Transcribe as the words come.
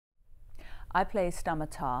I play Stahma.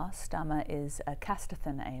 Stahma is a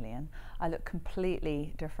Castathan alien. I look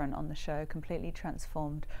completely different on the show, completely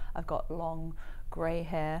transformed. I've got long grey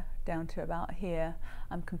hair down to about here.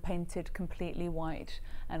 I'm painted completely white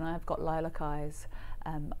and I've got lilac eyes.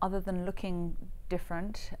 Other than looking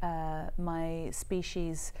different, my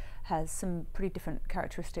species has some pretty different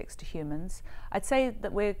characteristics to humans. I'd say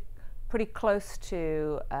that we're pretty close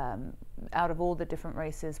to, out of all the different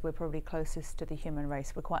races, we're probably closest to the human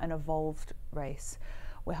race. We're quite an evolved race.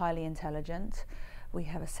 We're highly intelligent. We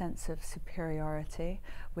have a sense of superiority.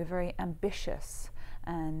 We're very ambitious,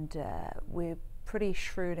 and we're pretty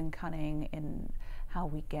shrewd and cunning in how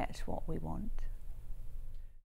we get what we want.